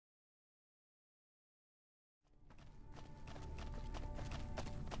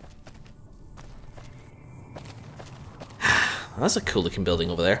That's a cool looking building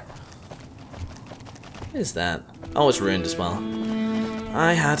over there. What is that? Oh, it's ruined as well.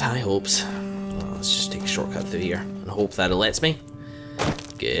 I had high hopes. Well, let's just take a shortcut through here and hope that it lets me.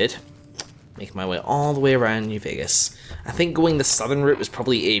 Good. Making my way all the way around New Vegas. I think going the southern route was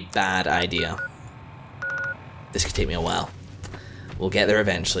probably a bad idea. This could take me a while. We'll get there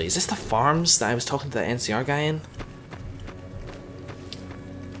eventually. Is this the farms that I was talking to that NCR guy in?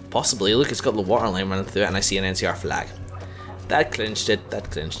 Possibly. Look, it's got the water line running through it and I see an NCR flag. That clinched it. That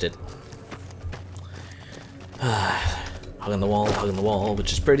clinched it. Hugging the wall,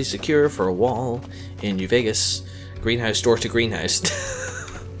 which is pretty secure for a wall in New Vegas. Greenhouse door to greenhouse.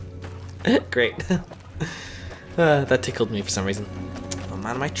 Great. That tickled me for some reason. Oh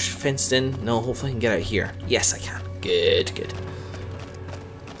man, am I fenced in? No, hopefully I can get out here. Yes, I can. Good, good.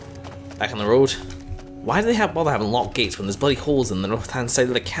 Back on the road. Why do they bother having locked gates when there's bloody holes in the north-hand side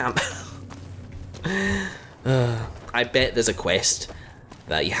of the camp? I bet there's a quest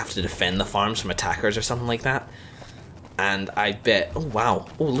that you have to defend the farms from attackers or something like that. And I bet... Oh, wow.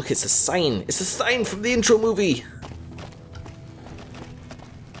 Oh, look, it's a sign. It's a sign from the intro movie.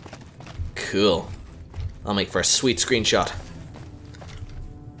 Cool. I'll make for a sweet screenshot.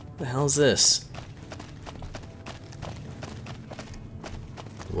 What the hell is this?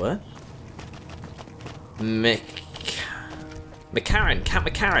 What? McCarran, Camp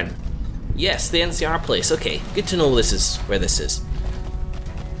McCarran. Yes, the NCR place. Okay, good to know this is where this is.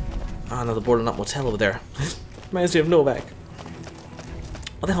 Ah, another boarded up motel over there. Reminds me of Novak.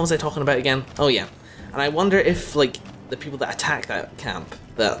 What the hell was I talking about again? Oh yeah, and I wonder if like the people that attack that camp,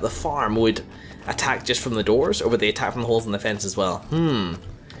 the farm, would attack just from the doors, or would they attack from the holes in the fence as well?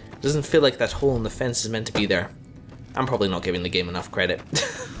 It doesn't feel like that hole in the fence is meant to be there. I'm probably not giving the game enough credit.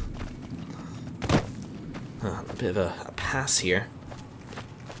 A bit of a pass here.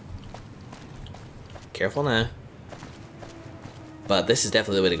 Careful now. But this is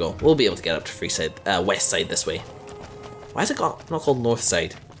definitely the way to go. We'll be able to get up to Westside this way. Why is it not called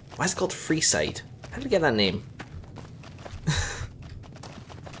Northside? Why is it called Freeside? How did I get that name?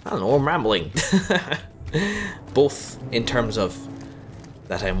 I don't know, I'm rambling. Both in terms of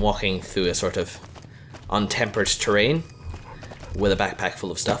that I'm walking through a sort of untempered terrain with a backpack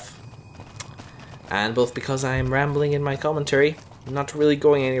full of stuff. And both because I'm rambling in my commentary, not really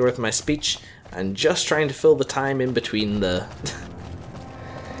going anywhere with my speech, and just trying to fill the time in between the...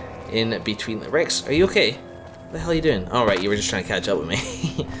 Rex, are you okay? What the hell are you doing? Oh right, you were just trying to catch up with me.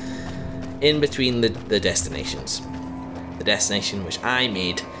 In between the destinations. The destination which I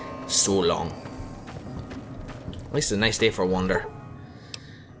made so long. At least it's a nice day for a wander.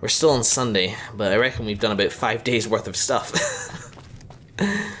 We're still on Sunday, but I reckon we've done about 5 days worth of stuff.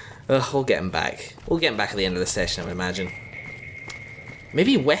 We'll get him back. We'll get him back at the end of the session, I would imagine.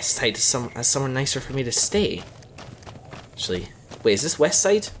 Maybe Westside is somewhere nicer for me to stay. Actually, wait, is this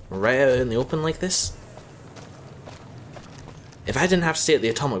Westside? Right out in the open like this? If I didn't have to stay at the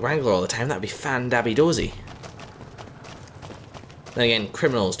Atomic Wrangler all the time, that'd be fan-dabby-dozy. Then again,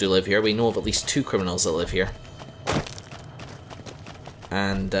 criminals do live here. We know of at least 2 criminals that live here.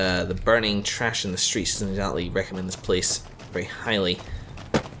 And the burning trash in the streets doesn't exactly recommend this place very highly.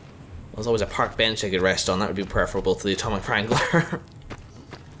 There's always a park bench I could rest on. That would be preferable to the Atomic Wrangler.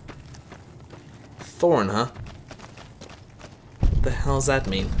 Thorn, huh? What the hell does that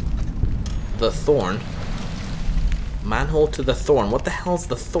mean? The Thorn? Manhole to the Thorn. What the hell's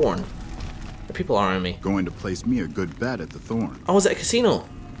the Thorn? The people are on me. Going to place me a good bet at the Thorn. Oh, is it a casino?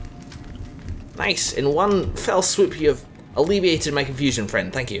 Nice. In one fell swoop you have alleviated my confusion,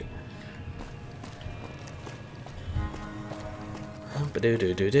 friend. Thank you.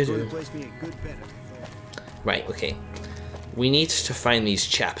 Right, okay. We need to find these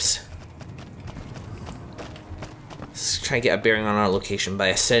chaps. Let's try and get a bearing on our location by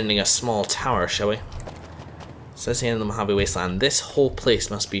ascending a small tower, shall we? Says the end of the Mojave Wasteland. This whole place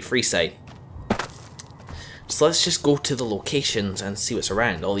must be Freeside. So let's just go to the locations and see what's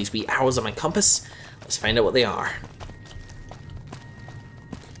around. All these wee arrows on my compass. Let's find out what they are.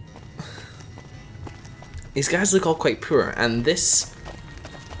 These guys look all quite poor, and this...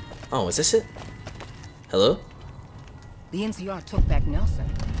 Oh, is this it? Hello? The NCR took back Nelson.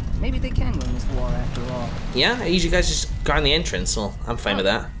 Maybe they can win this war after all. Yeah? You guys just guard the entrance. Well, I'm fine with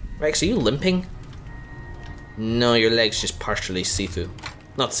that. Rex, are you limping? No, your leg's just partially see-through.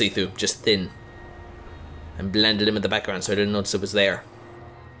 Not see-through, just thin. And blended in with the background so I didn't notice it was there.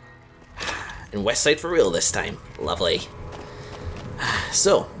 In Westside for real this time. Lovely.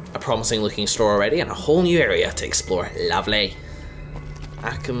 So, a promising looking store already and a whole new area to explore. Lovely.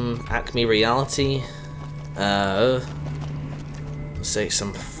 Acme Reality. Let's say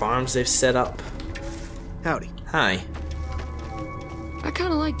some farms they've set up. Howdy. Hi. I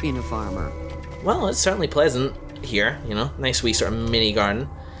kind of like being a farmer. Well, it's certainly pleasant here, you know. Nice wee sort of mini garden.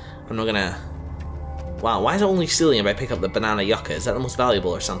 I'm not gonna... Wow, why is it only stealing if I pick up the banana yucca? Is that the most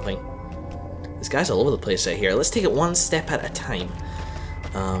valuable or something? This guy's all over the place out here. Let's take it one step at a time.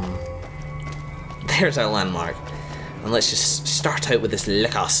 There's our landmark. And let's just start out with this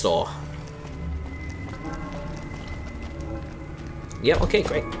liquor store. Yep, okay,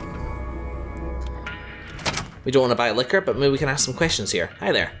 great. We don't want to buy liquor, but maybe we can ask some questions here.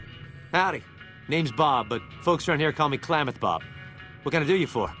 Hi there. Howdy. Name's Bob, but folks around here call me Klamath Bob. What can I do you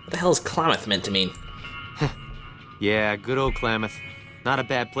for? What the hell is Klamath meant to mean? Yeah, good old Klamath. Not a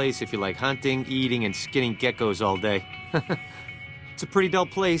bad place if you like hunting, eating, and skinning geckos all day. It's a pretty dull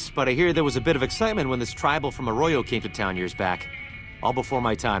place, but I hear there was a bit of excitement when this tribal from Arroyo came to town years back. All before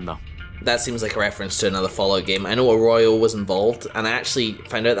my time, though. That seems like a reference to another Fallout game. I know Arroyo was involved, and I actually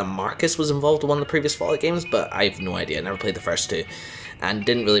found out that Marcus was involved in one of the previous Fallout games, but I have no idea. I never played the first two, and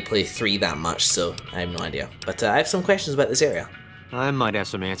didn't really play 3 that much, so I have no idea. But I have some questions about this area. I might have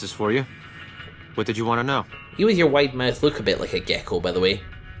some answers for you. What did you want to know? You with your wide mouth look a bit like a gecko, by the way.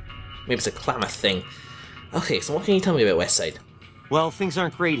 Maybe it's a Klamath thing. Okay, so what can you tell me about Westside? Well, things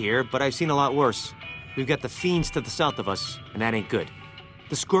aren't great here, but I've seen a lot worse. We've got the Fiends to the south of us, and that ain't good.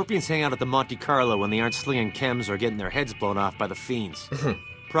 The Scorpions hang out at the Monte Carlo when they aren't slinging chems or getting their heads blown off by the Fiends.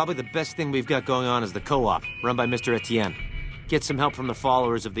 Probably the best thing we've got going on is the co-op, run by Mr. Etienne. Get some help from the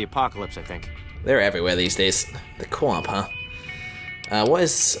followers of the apocalypse, I think. They're everywhere these days. The co-op, huh? What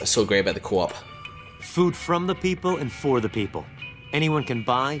is so great about the co-op? Food from the people and for the people. Anyone can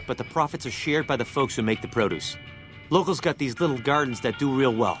buy, but the profits are shared by the folks who make the produce. Locals got these little gardens that do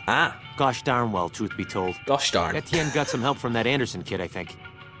real well. Ah. Gosh darn well, truth be told. Gosh darn. Etienne got some help from that Anderson kid, I think.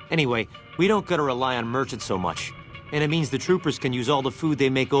 Anyway, we don't gotta rely on merchants so much. And it means the troopers can use all the food they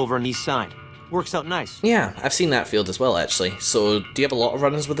make over on East Side. Works out nice. Yeah, I've seen that field as well, actually. So, do you have a lot of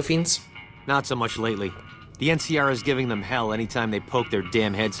run-ins with the Fiends? Not so much lately. The NCR is giving them hell anytime they poke their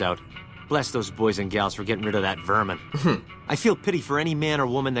damn heads out. Bless those boys and gals for getting rid of that vermin. I feel pity for any man or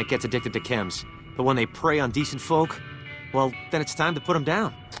woman that gets addicted to chems. But when they prey on decent folk, well, then it's time to put them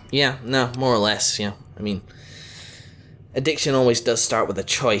down. Yeah, no, more or less, yeah. I mean, addiction always does start with a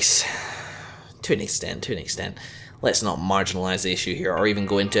choice. To an extent. Let's not marginalize the issue here, or even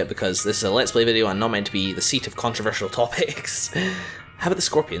go into it, because this is a Let's Play video and not meant to be the seat of controversial topics. How about the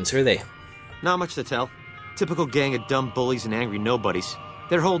Scorpions? Who are they? Not much to tell. Typical gang of dumb bullies and angry nobodies.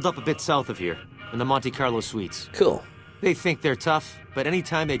 They're holed up a bit south of here, in the Monte Carlo suites. Cool. They think they're tough, but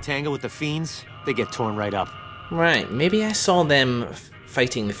anytime they tangle with the Fiends, they get torn right up. Right, maybe I saw them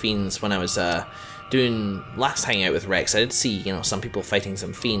fighting the Fiends when I was doing last hangout with Rex. I did see, you know, some people fighting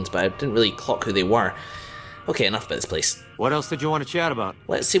some Fiends, but I didn't really clock who they were. Okay, enough about this place. What else did you want to chat about?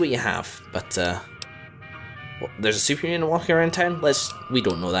 Let's see what you have, but well, there's a superhuman walking around town? We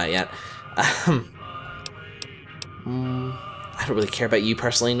don't know that yet. I don't really care about you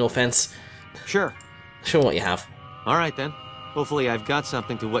personally, no offense. Sure. Show me what you have. Alright then. Hopefully I've got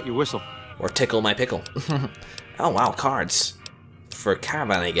something to wet your whistle. Or tickle my pickle. Oh wow, cards. For a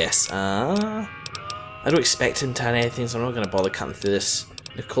caravan, I guess. I don't expect him to have anything, so I'm not going to bother cutting through this.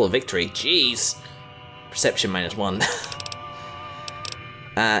 Nicole Victory, jeez. Perception -1.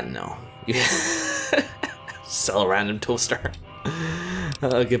 No. Sell a random toaster.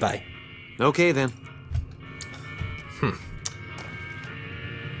 Goodbye. Okay then.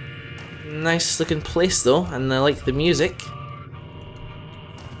 Nice looking place though, and I like the music.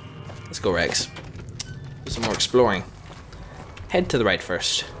 Let's go, Rex. Do some more exploring. Head to the right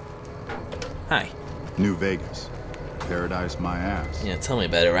first. Hi. New Vegas. Paradise my ass. Yeah, tell me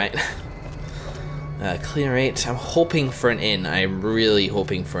about it, right? Clear rate. I'm hoping for an inn. I'm really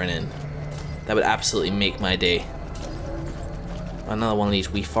hoping for an inn. That would absolutely make my day. Another one of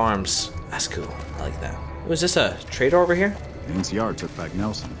these wee farms. That's cool. I like that. Was this a trader over here? The NCR took back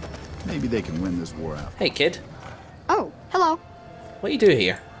Nelson. Maybe they can win this war out. Hey, kid. Oh, hello. What you do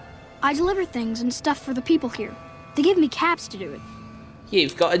here? I deliver things and stuff for the people here. They give me caps to do it.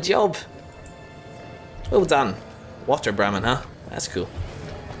 You've got a job. Well done. Water Brahmin, huh? That's cool.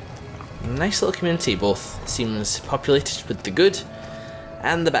 Nice little community, both seems populated with the good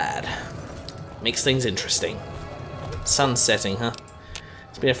and the bad. Makes things interesting. Sun's setting, huh?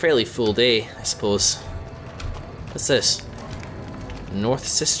 It's been a fairly full day, I suppose. What's this? North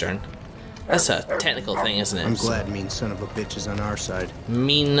Cistern? That's a technical thing, isn't it? I'm glad mean son of a bitch is on our side.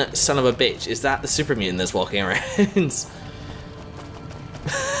 Mean son of a bitch. Is that the super mutant that's walking around?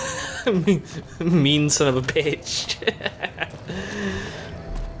 Mean son of a bitch.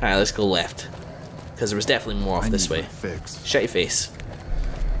 Alright, let's go left. Because there was definitely more off this way. Fix. Shut your face.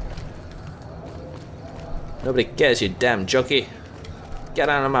 Nobody cares, you damn junkie. Get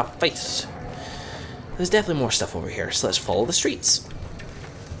out of my face. There's definitely more stuff over here, so let's follow the streets.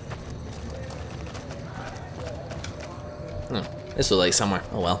 This was like somewhere.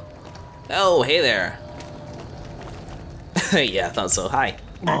 Oh well. Oh, hey there. Yeah, I thought so. Hi.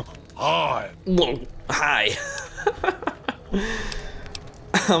 Hi. Whoa, hi.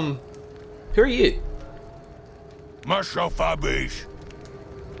 Who are you? Mashofabish.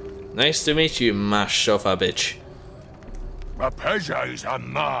 Nice to meet you, Mashofa bitch. My pleasure is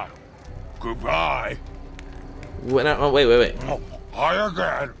not. Goodbye. Wait, wait. Hi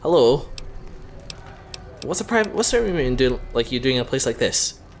again. Hello. What's the room doing? Like you doing in a place like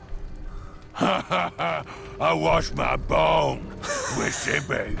this? I wash my bone with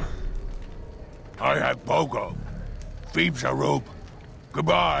Sibby. I have Pogo. Phoebes a rope.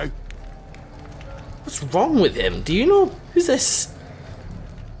 Goodbye. What's wrong with him? Do you know who's this?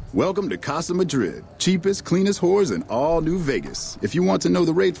 Welcome to Casa Madrid, cheapest, cleanest whores in all New Vegas. If you want to know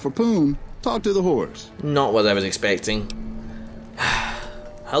the rates for Poon, talk to the whores. Not what I was expecting.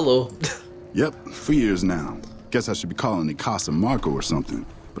 Hello. Yep, for years now. Guess I should be calling it Casa Marco or something,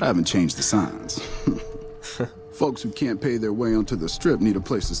 but I haven't changed the signs. Folks who can't pay their way onto the strip need a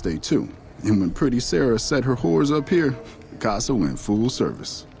place to stay too. And when Pretty Sarah set her whores up here, the Casa went full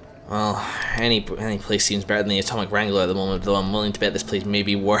service. Well, any place seems better than the Atomic Wrangler at the moment, though I'm willing to bet this place may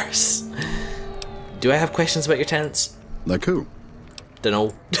be worse. Do I have questions about your tenants? Like who?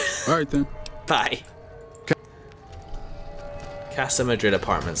 Dunno. Alright then. Bye. Casa Madrid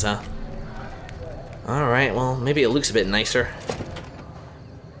Apartments, huh? Alright, well, maybe it looks a bit nicer.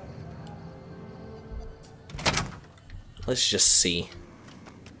 Let's just see.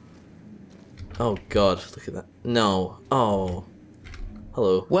 Oh god, look at that. No. Oh.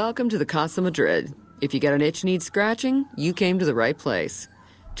 Hello. Welcome to the Casa Madrid. If you got an itch needs scratching, you came to the right place.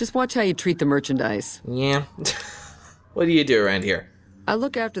 Just watch how you treat the merchandise. Yeah. What do you do around here? I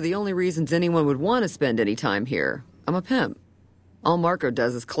look after the only reasons anyone would want to spend any time here. I'm a pimp. All Marco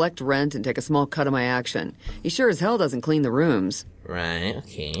does is collect rent and take a small cut of my action. He sure as hell doesn't clean the rooms. Right,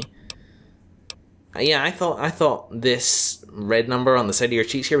 okay. Yeah, I thought this red number on the side of your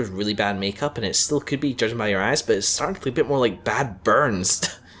cheeks here was really bad makeup, and it still could be, judging by your eyes, but it's starting to look a bit more like bad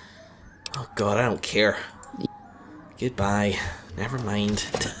burns. Oh god, I don't care. Goodbye. Never mind.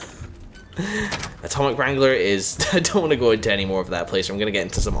 Atomic Wrangler is... I don't want to go into any more of that place, or I'm going to get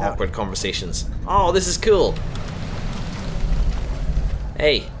into some awkward conversations. Oh, this is cool!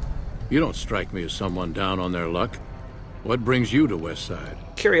 Hey. You don't strike me as someone down on their luck. What brings you to Westside?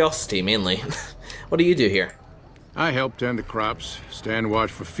 Curiosity, mainly. What do you do here? I help tend the crops, stand watch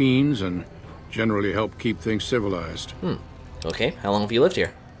for fiends, and generally help keep things civilized. Okay, how long have you lived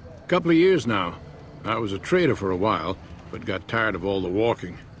here? Couple of years now. I was a trader for a while, but got tired of all the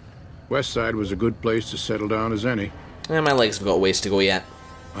walking. Westside was a good place to settle down as any. My legs have got a ways to go yet.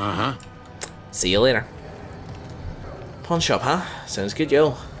 Uh-huh. See you later. Pawn shop, huh? Sounds good,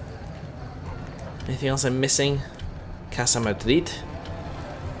 yo. Anything else I'm missing? Casa Madrid?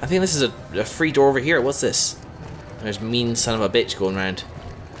 I think this is a free door over here. What's this? There's mean son of a bitch going around.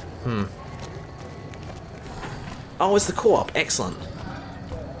 Oh, it's the co-op. Excellent.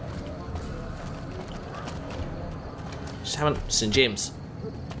 Just having St. James.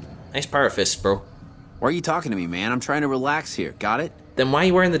 Nice power fist, bro. Why are you talking to me, man? I'm trying to relax here. Got it? Then why are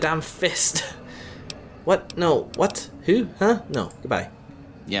you wearing the damn fist? What? No. What? Who? Huh? No. Goodbye.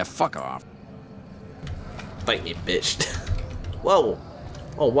 Yeah, fuck off. Bite me, bitch. Whoa.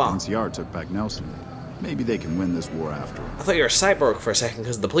 Oh, wow. NCR took back Nelson. Maybe they can win this war after. I thought you were a cyborg for a second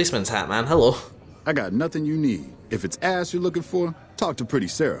because of the policeman's hat, man. Hello. I got nothing you need. If it's ass you're looking for, talk to Pretty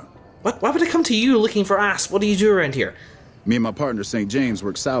Sarah. What? Why would I come to you looking for ass? What do you do around here? Me and my partner St. James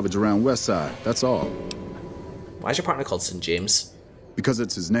work salvage around Westside, that's all. Why is your partner called St. James? Because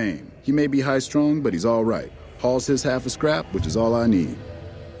it's his name. He may be high-strung, but he's all right. Hauls his half a scrap, which is all I need.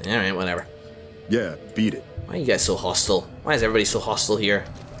 Alright, whatever. Yeah, beat it. Why are you guys so hostile? Why is everybody so hostile here?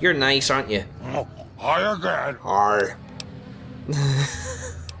 You're nice, aren't you? Hi again. Arr.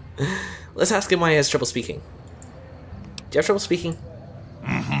 Let's ask him why he has trouble speaking. Do you have trouble speaking?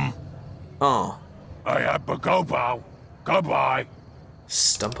 Oh. I have to go now. Goodbye.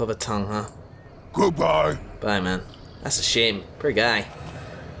 Stump of a tongue, huh? Goodbye. Bye, man. That's a shame. Poor guy.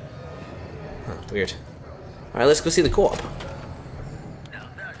 Huh, weird. Alright, let's go see the co-op.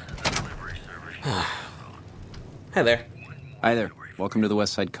 Hi there. Hi there. Welcome to the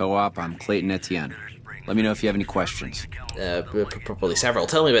Westside Co-op. I'm Clayton Etienne. Let me know if you have any questions. Probably several.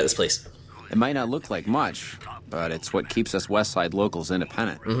 Tell me about this place. It might not look like much, but it's what keeps us Westside locals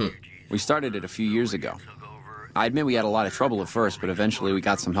independent. We started it a few years ago. I admit we had a lot of trouble at first, but eventually we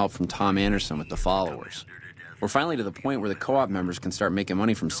got some help from Tom Anderson with the followers. We're finally to the point where the co-op members can start making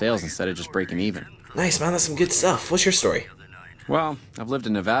money from sales instead of just breaking even. Nice, man. That's some good stuff. What's your story? Well, I've lived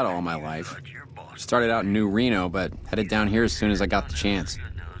in Nevada all my life. Started out in New Reno, but headed down here as soon as I got the chance.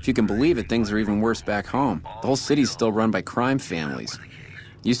 If you can believe it, things are even worse back home. The whole city's still run by crime families.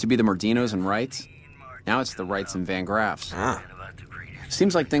 Used to be the Mordinos and Wrights. Now it's the Wrights and Van Graffs. Ah.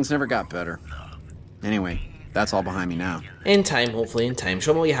 Seems like things never got better. Anyway, that's all behind me now. In time, hopefully in time.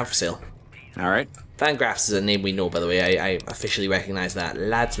 Show me what you have for sale. All right. Van Graffs is a name we know, by the way. I officially recognize that.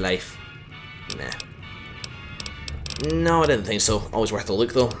 Lad's Life. Nah. No, I didn't think so. Always worth a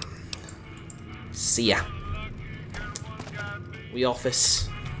look, though. See ya. We office.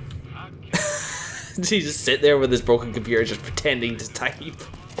 Does he just sit there with his broken computer just pretending to type?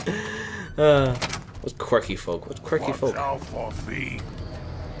 What's quirky folk? What's quirky folk?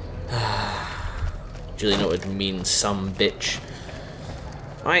 Julie noted mean some bitch.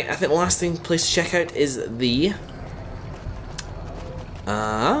 Alright, I think the last place to check out is the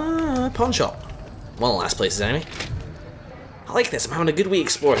pawn shop. One of the last places anyway. I like this. I'm having a good week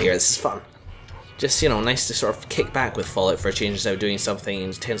explore here. This is fun. Just, you know, nice to sort of kick back with Fallout for a change instead of doing something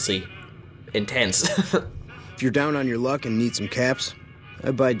intensely intense. If you're down on your luck and need some caps,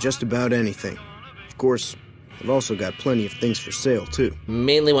 I buy just about anything. Of course, I've also got plenty of things for sale, too.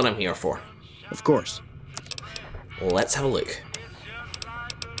 Mainly what I'm here for. Of course. Let's have a look.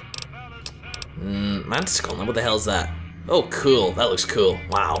 Mantis Skull, what the hell is that? Oh, cool. That looks cool.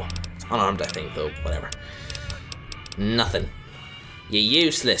 Wow. It's unarmed, I think, though. Whatever. Nothing. You're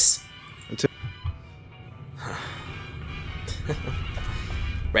useless.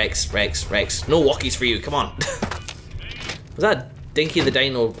 Rex. No walkies for you. Come on. Was that Dinky the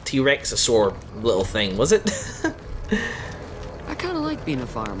Dino T-Rexasaur little thing? Was it? I kind of like being a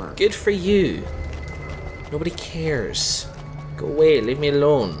farmer. Good for you. Nobody cares. Go away. Leave me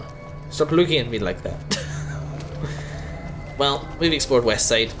alone. Stop looking at me like that. Well, we've explored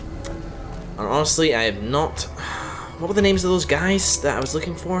Westside. And honestly, I have not... What were the names of those guys that I was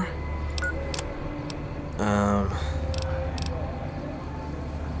looking for?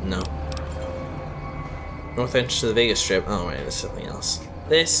 No. North entrance to the Vegas Strip. Oh, wait, there's something else.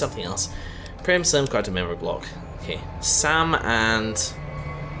 There's something else. Prim Slim Cartoon Memory Block. Okay. Sam and...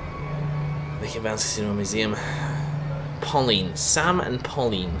 the Advanced Casino Museum. Pauline. Sam and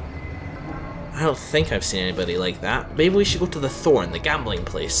Pauline. I don't think I've seen anybody like that. Maybe we should go to the Thorn, the gambling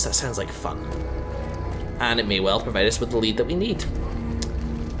place. That sounds like fun. And it may well provide us with the lead that we need.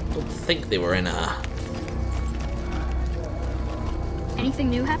 I don't think they were in a... Anything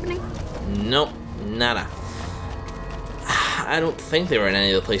new happening? Nope, nada. I don't think they were in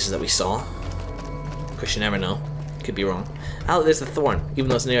any of the places that we saw. Of course, you never know. Could be wrong. Oh, there's the Thorn. Even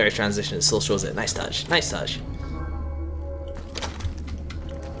though it's an area transition, it still shows it. Nice touch. Nice touch.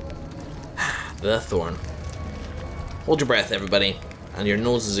 The Thorn. Hold your breath, everybody. And your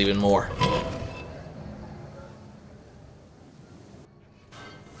noses even more.